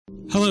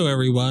Hello,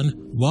 everyone.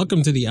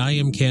 Welcome to the I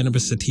Am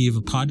Cannabis Sativa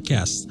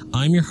podcast.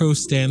 I'm your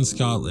host, Dan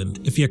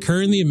Scotland. If you're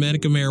currently a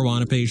medical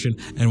marijuana patient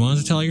and want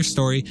to tell your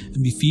story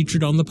and be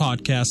featured on the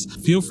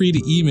podcast, feel free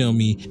to email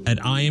me at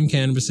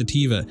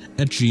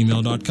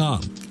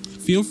iamcannabissativa@gmail.com.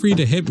 Feel free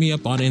to hit me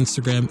up on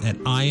Instagram at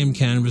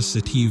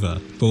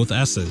iamcannabissativa, both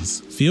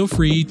S's. Feel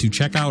free to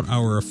check out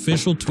our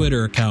official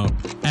Twitter account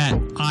at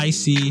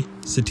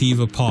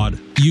ICSativaPod.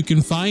 You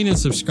can find and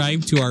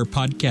subscribe to our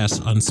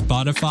podcast on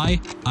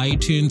Spotify,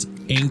 iTunes,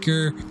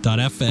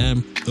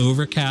 Anchor.fm,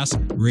 Overcast,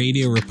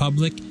 Radio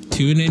Republic,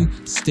 TuneIn,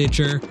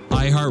 Stitcher,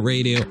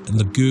 iHeartRadio, and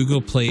the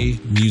Google Play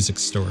Music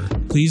Store.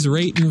 Please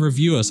rate and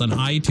review us on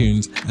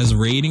iTunes, as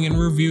rating and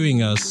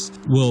reviewing us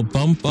will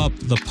bump up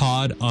the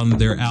pod on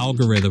their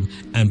algorithm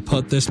and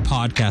put this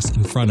podcast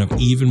in front of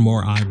even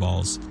more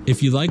eyeballs.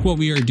 If you like what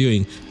we are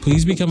doing,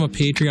 please become a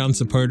Patreon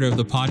supporter of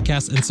the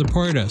podcast and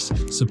support us.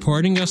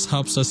 Supporting us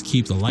helps us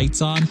keep the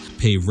lights on,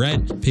 pay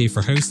rent, pay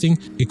for hosting,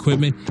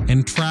 equipment,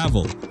 and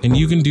travel. And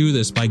you can do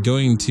this by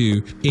going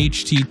to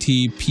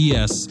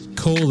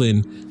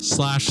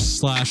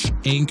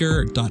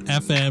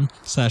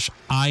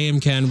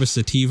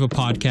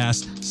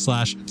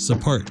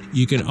https://anchor.fm/iamcannabissativapodcast/support.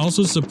 You can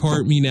also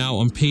support me now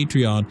on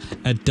Patreon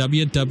at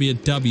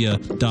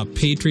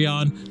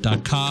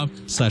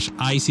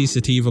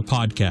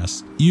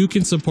www.patreon.com/ICSativapodcast. You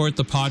can support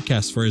the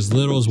podcast for as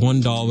little as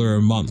 $1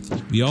 a month.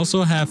 We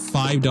also have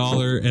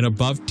 $5 and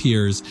above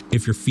tiers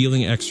if you're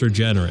feeling extra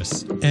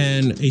generous.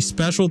 And a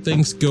special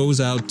thanks goes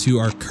out to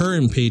our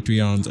current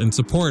Patreons and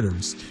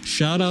supporters.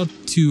 Shout out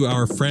to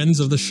our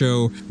friends of the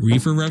show,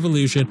 Reefer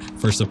Revolution,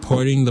 for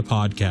supporting the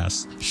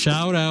podcast.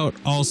 Shout out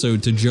also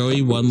to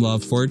Joey One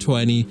Love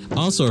 420,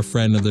 also a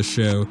friend of the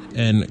show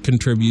and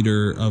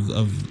contributor of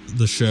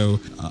the show,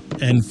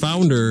 and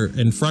founder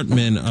and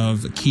frontman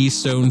of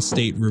Keystone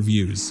State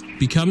Reviews.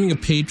 Becoming a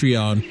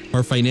Patreon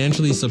or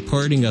financially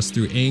supporting us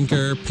through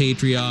Anchor,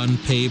 Patreon,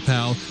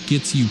 PayPal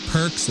gets you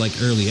perks like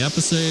early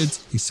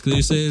episodes,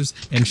 exclusives,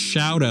 and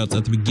shout outs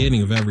at the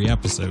beginning of every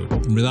episode.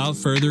 And without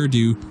further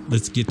ado,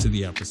 let's get to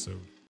the episode.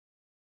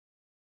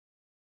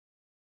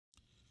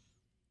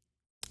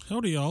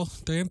 Howdy, y'all.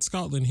 Dan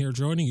Scotland here,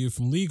 joining you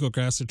from Legal,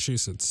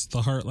 Massachusetts,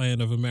 the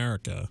heartland of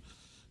America.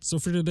 So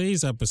for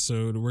today's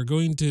episode, we're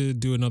going to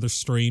do another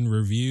strain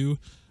review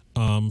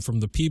from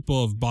the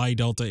people of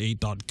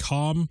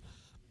BuyDelta8.com.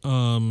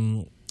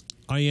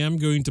 I am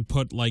going to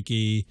put like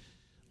a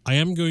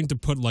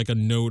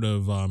note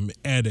of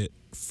edit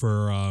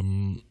for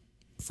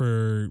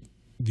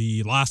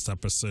the last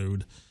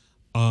episode.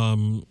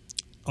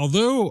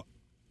 Although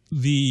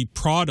the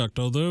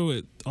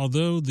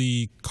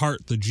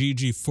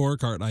GG4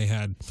 cart I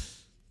had,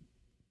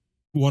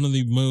 one of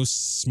the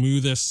most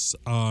smoothest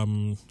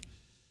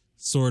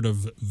sort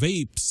of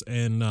vapes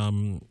and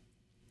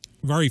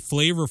very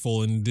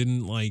flavorful, and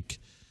didn't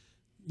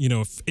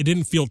it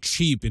didn't feel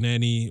cheap in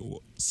any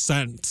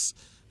sense.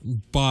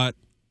 But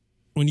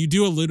when you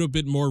do a little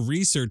bit more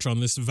research on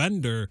this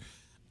vendor,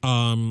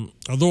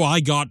 although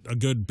I got a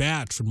good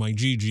batch from my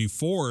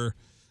GG4,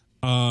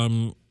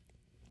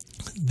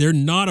 they're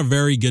not a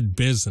very good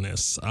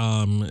business.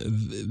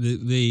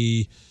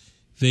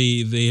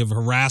 They have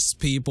harassed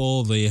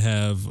people. They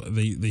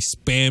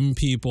spam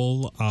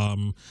people.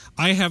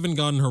 I haven't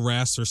gotten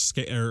harassed or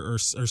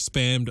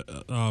spammed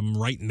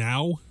right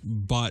now,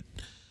 but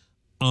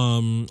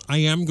I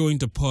am going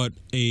to put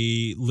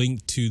a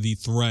link to the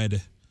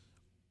thread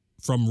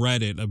from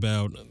Reddit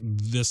about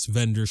this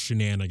vendor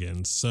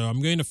shenanigans. So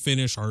I'm going to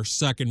finish our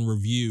second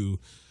review,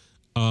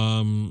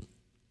 and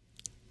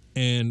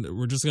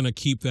we're just going to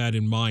keep that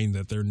in mind,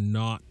 that they're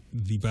not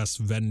the best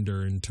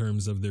vendor in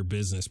terms of their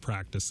business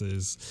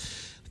practices.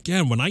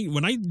 Again, when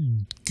I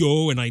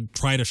go and I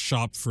try to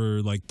shop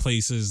for like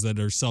places that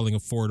are selling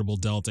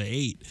affordable Delta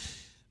 8,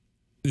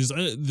 is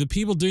the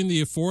people doing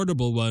the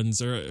affordable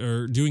ones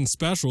are doing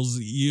specials.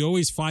 You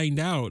always find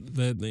out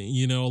that,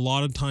 a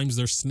lot of times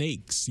they're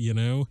snakes.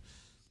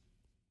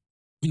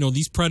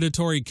 These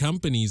predatory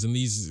companies and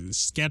these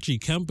sketchy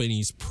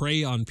companies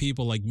prey on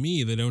people like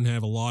me that don't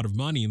have a lot of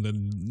money, and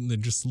then they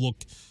just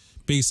look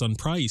based on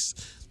price.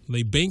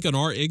 They bank on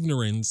our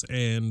ignorance,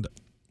 and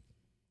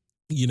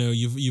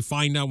you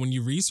find out when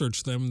you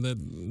research them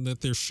that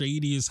they're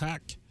shady as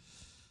heck.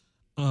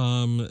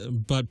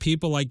 But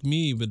people like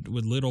me with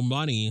little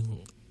money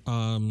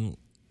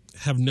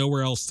have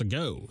nowhere else to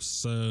go.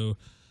 So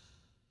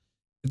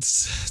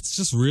it's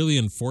just really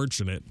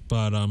unfortunate.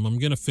 But I'm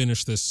gonna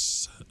finish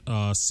this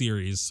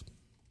series.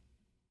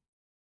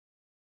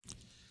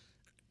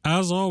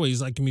 As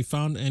always, I can be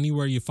found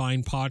anywhere you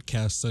find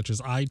podcasts, such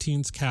as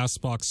iTunes,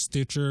 Castbox,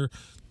 Stitcher,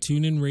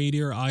 TuneIn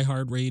Radio,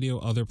 iHeartRadio,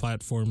 other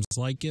platforms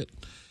like it.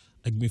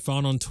 I can be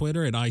found on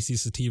Twitter at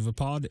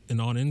ICSativapod and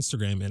on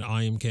Instagram at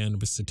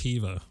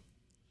IamCannabisSativa.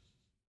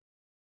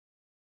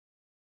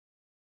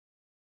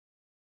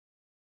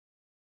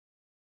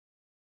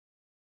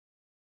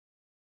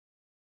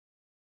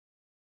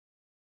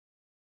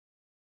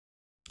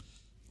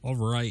 All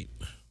right.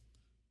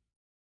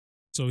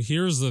 So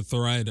here's the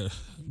thread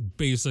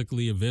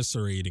basically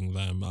eviscerating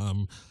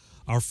them.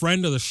 our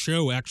friend of the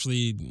show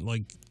actually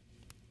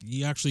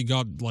he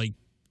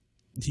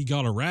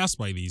got harassed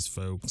by these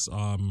folks.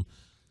 I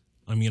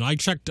mean, I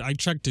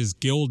checked his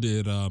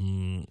Gilded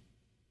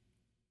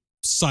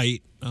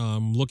site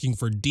looking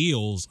for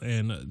deals,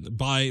 and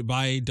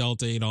buy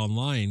Delta 8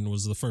 Online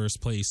was the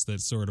first place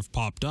that sort of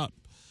popped up.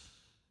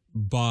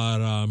 But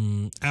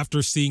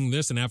after seeing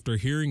this and after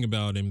hearing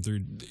about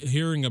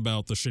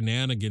the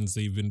shenanigans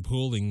they've been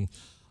pulling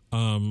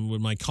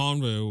with my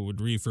convo with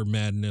Reefer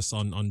Madness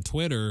on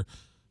Twitter,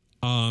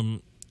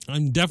 I'm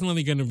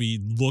definitely going to be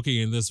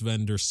looking at this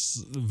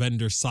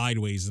vendor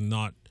sideways and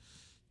not.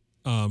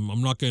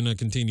 I'm not going to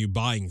continue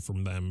buying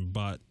from them,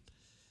 but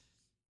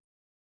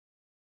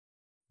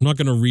I'm not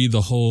going to read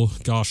the whole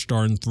gosh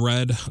darn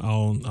thread.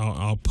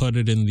 I'll put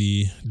it in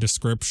the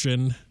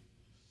description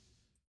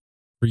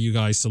for you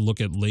guys to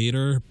look at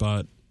later,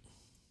 but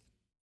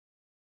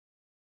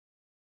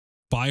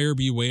buyer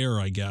beware,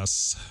 I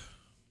guess.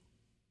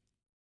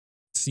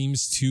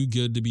 Seems too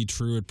good to be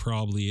true. It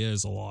probably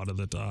is a lot of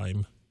the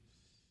time.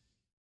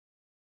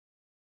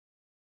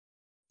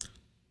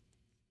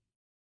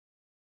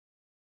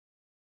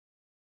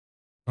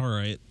 All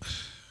right.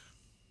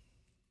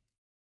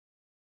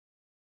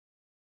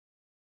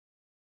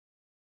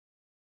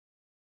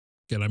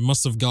 Good. I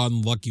must have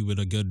gotten lucky with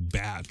a good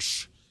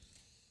batch.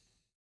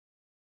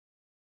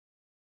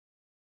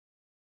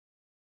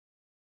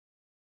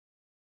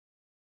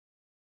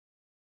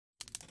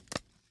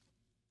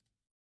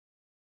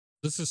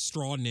 This is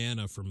Straw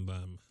Nana from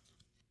them.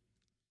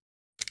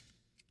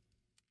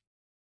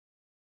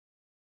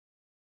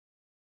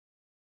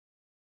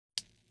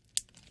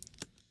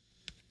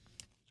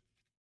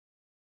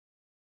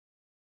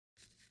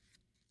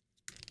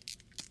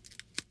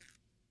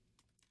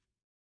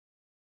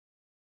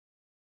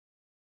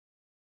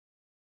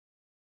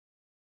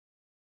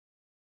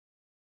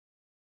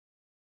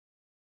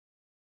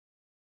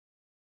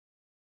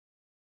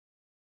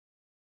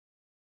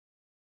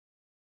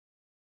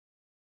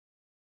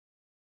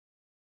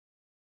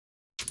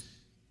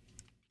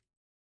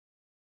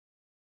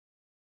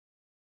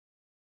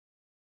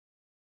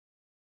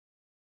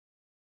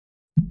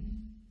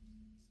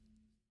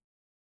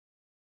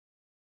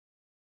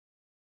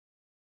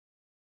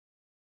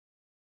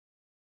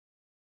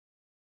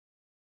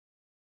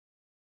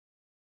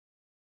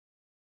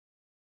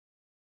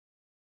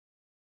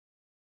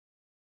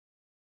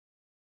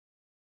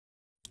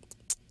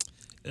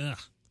 Ugh.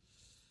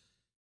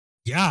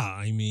 Yeah,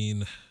 I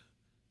mean,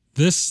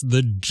 the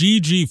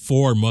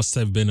GG4 must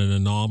have been an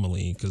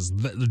anomaly, because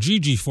the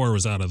GG4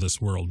 was out of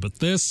this world, but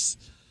this,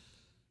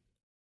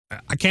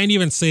 I can't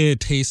even say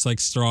it tastes like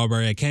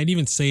strawberry. I can't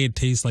even say it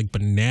tastes like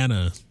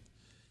banana.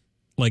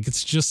 Like,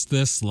 it's just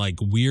this, like,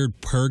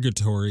 weird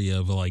purgatory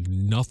of, like,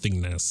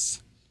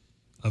 nothingness,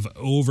 of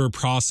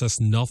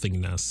over-processed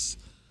nothingness.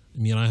 I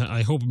mean,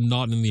 I hope I'm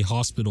not in the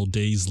hospital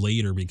days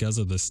later because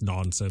of this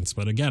nonsense,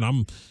 but again, I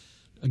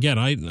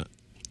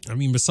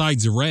mean,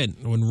 besides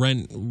rent, when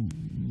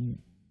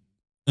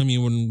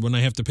I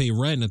have to pay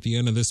rent at the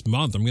end of this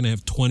month, I'm going to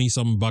have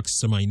 20-something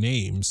bucks to my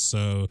name.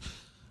 So,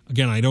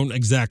 again, I'm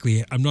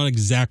not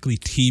exactly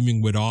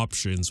teeming with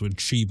options, with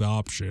cheap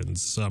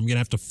options. So I'm going to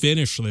have to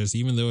finish this,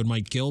 even though it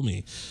might kill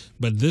me.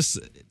 But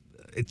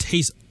it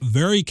tastes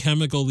very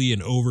chemically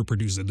and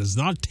overproduced. It does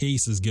not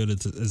taste as good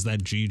as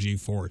that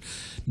GG4.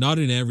 Not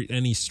in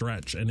any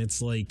stretch. And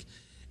it's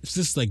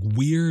just like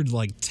weird,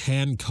 like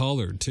tan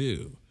color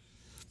too.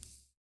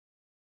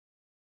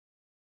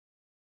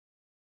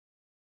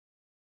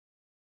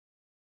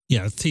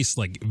 Yeah, it tastes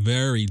like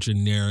very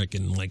generic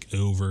and like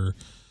over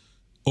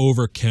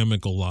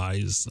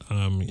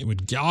chemicalized.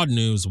 With God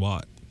knows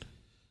what.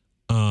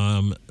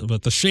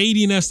 But the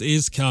shadiness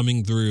is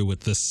coming through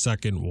with this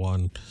second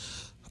one.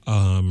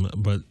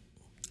 But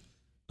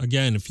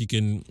again, if you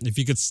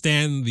could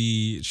stand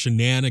the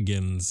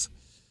shenanigans,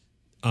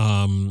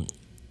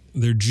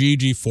 their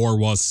GG4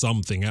 was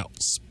something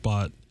else.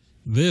 But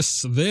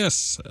this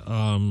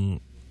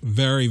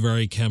very,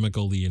 very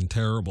chemically and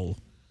terrible.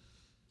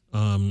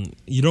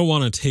 You don't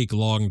want to take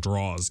long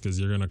draws because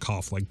you're gonna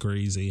cough like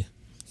crazy.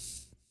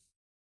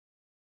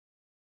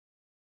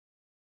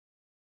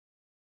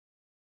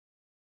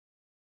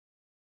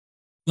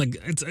 Like,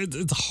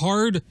 it's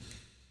hard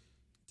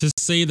to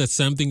say that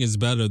something is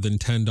better than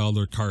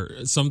 $10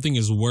 cart. Something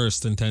is worse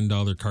than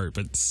 $10 cart,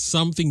 but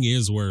something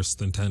is worse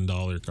than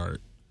 $10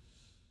 cart.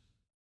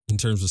 In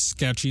terms of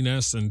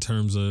sketchiness, in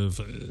terms of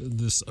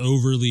this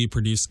overly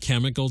produced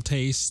chemical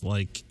taste,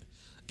 like,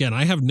 again,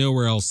 I have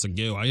nowhere else to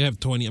go.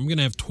 I'm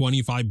gonna have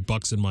 25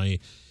 bucks in my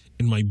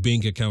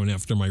bank account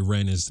after my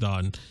rent is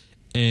done.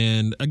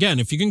 And again,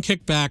 if you can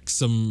kick back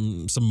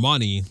some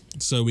money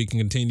so we can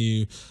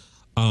continue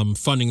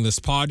funding this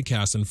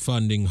podcast and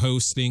funding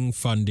hosting,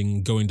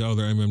 funding going to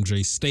other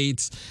MMJ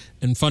states,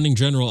 and funding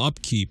general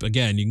upkeep,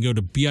 again, you can go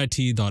to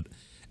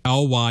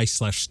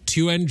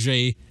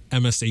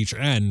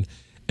bit.ly/2NJMSHN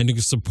and you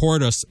can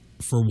support us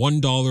for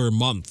 $1 a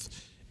month.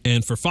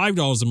 And for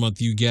 $5 a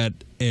month, you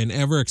get an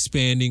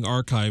ever-expanding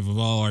archive of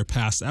all our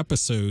past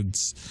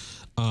episodes,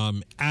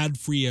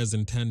 ad-free as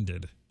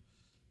intended.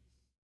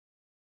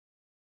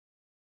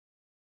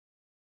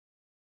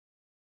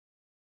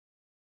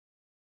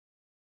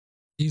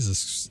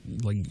 Jesus,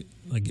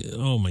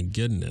 oh my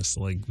goodness,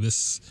 like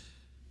this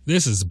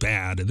is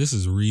bad. This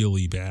is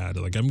really bad.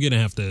 Like I'm gonna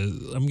have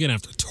to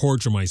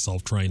torture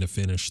myself trying to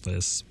finish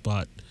this,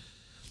 but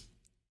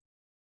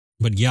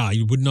yeah,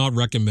 I would not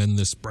recommend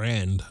this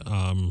brand.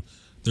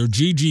 Their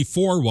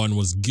GG4 one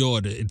was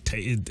good.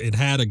 It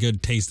had a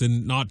good taste. It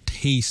did not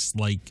taste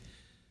like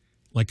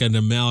an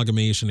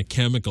amalgamation of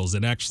chemicals.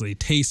 It actually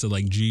tasted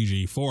like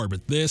GG4,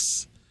 but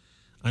this,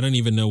 I don't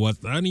even know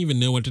what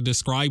to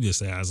describe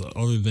this as,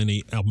 other than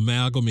a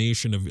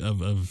amalgamation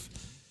of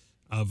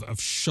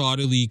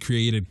shoddily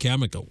created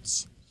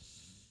chemicals.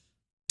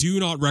 Do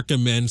not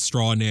recommend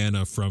Straw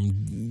Nana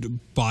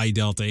by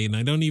Delta 8, and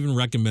I don't even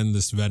recommend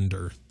this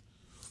vendor.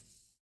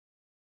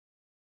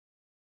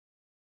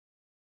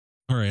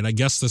 All right, I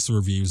guess this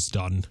review's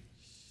done.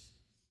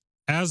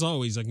 As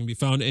always, I can be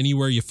found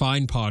anywhere you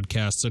find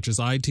podcasts, such as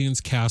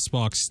iTunes,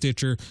 CastBox,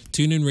 Stitcher,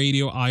 TuneIn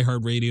Radio,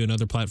 iHeartRadio, and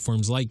other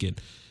platforms like it.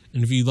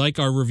 And if you like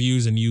our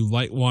reviews and you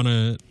want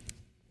to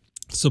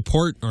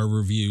support our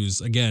reviews,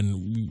 again,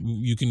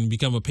 you can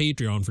become a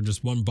Patreon for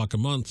just $1 a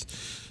month.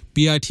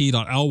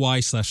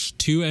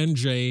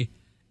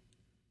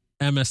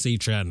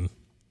 bit.ly/2NJMSHN.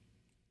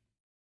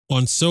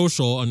 On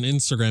social, on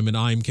Instagram at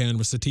I'm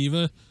Cannabis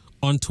Sativa.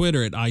 On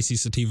Twitter at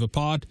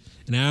ICSativaPod.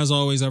 And as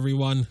always,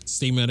 everyone,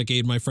 stay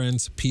medicated, my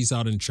friends. Peace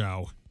out and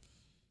ciao.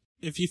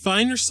 If you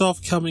find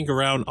yourself coming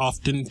around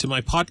often to my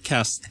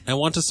podcast and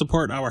want to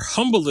support our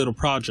humble little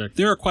project,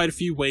 there are quite a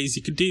few ways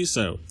you could do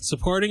so.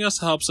 Supporting us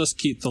helps us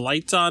keep the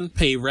lights on,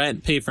 pay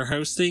rent, pay for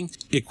hosting,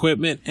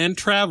 equipment, and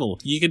travel.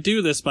 You can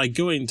do this by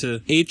going to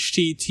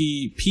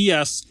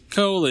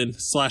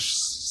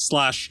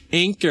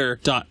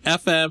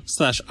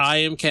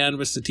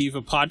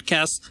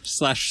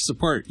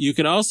https://anchor.fm/IamCannabisSativa/support. You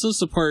can also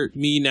support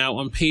me now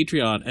on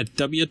Patreon at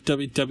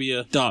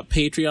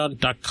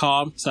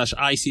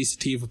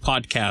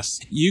www.patreon.com/ICSativapodcast.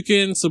 You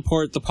can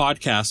support the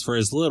podcast for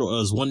as little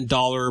as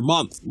 $1 a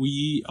month.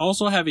 We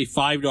also have a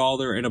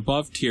 $5 and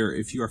above tier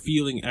if you are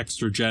feeling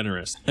extra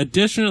generous.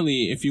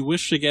 Additionally, if you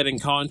wish to get in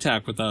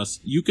contact with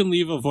us, you can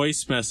leave a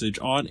voice message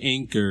on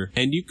Anchor,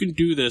 and you can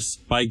do this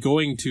by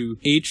going to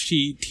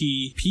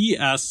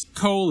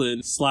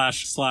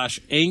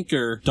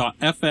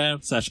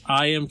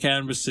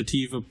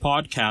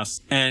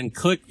https://anchor.fm/IamCannabisSativapodcast and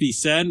click the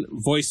send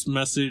voice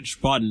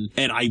message button,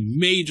 and I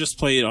may just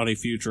play it on a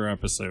future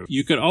episode.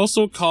 You can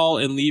also call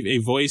and leave a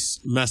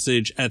voice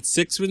message at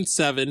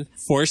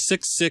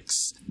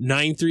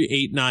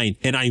 617-466-9389,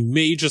 and I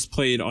may just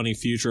play it on a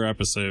future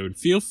episode.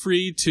 Feel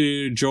free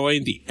to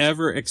join the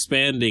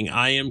ever-expanding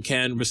I Am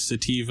Cannabis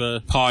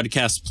Sativa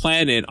podcast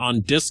planet on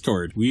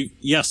Discord. We've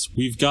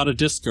got a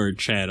Discord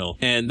channel,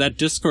 and that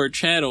Discord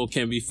channel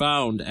can be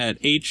found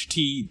at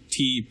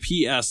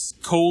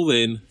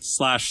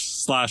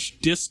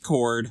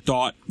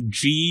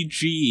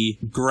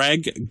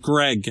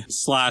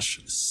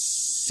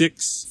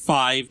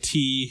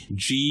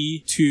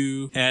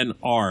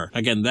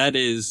Again, that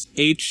is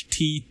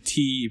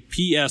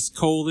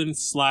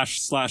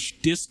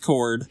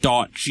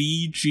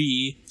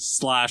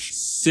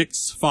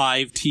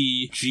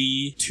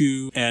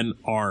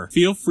https://discord.gg/65tg2nr.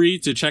 Feel free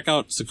to check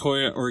out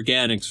Sequoia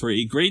Organics for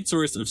a great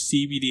source of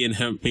CBD and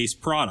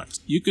hemp-based products.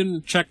 You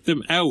can check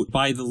them out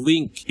by the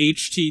link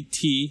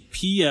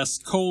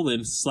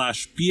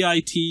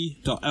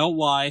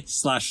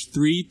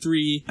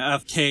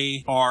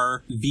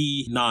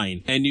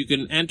https://bit.ly/33FKRV9, and you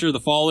can enter the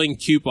following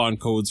coupon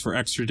codes for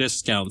extra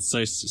discounts,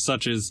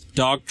 such as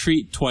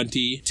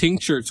DogTreat20,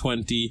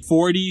 Tincture20,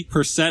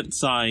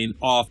 40%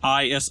 off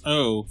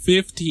ISO,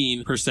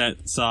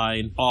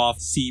 15% off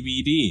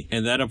CBD,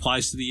 and that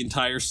applies to the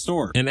entire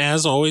store. And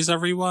as always,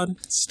 everyone,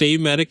 stay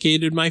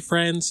medicated, my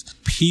friends.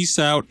 Peace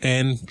out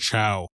and ciao.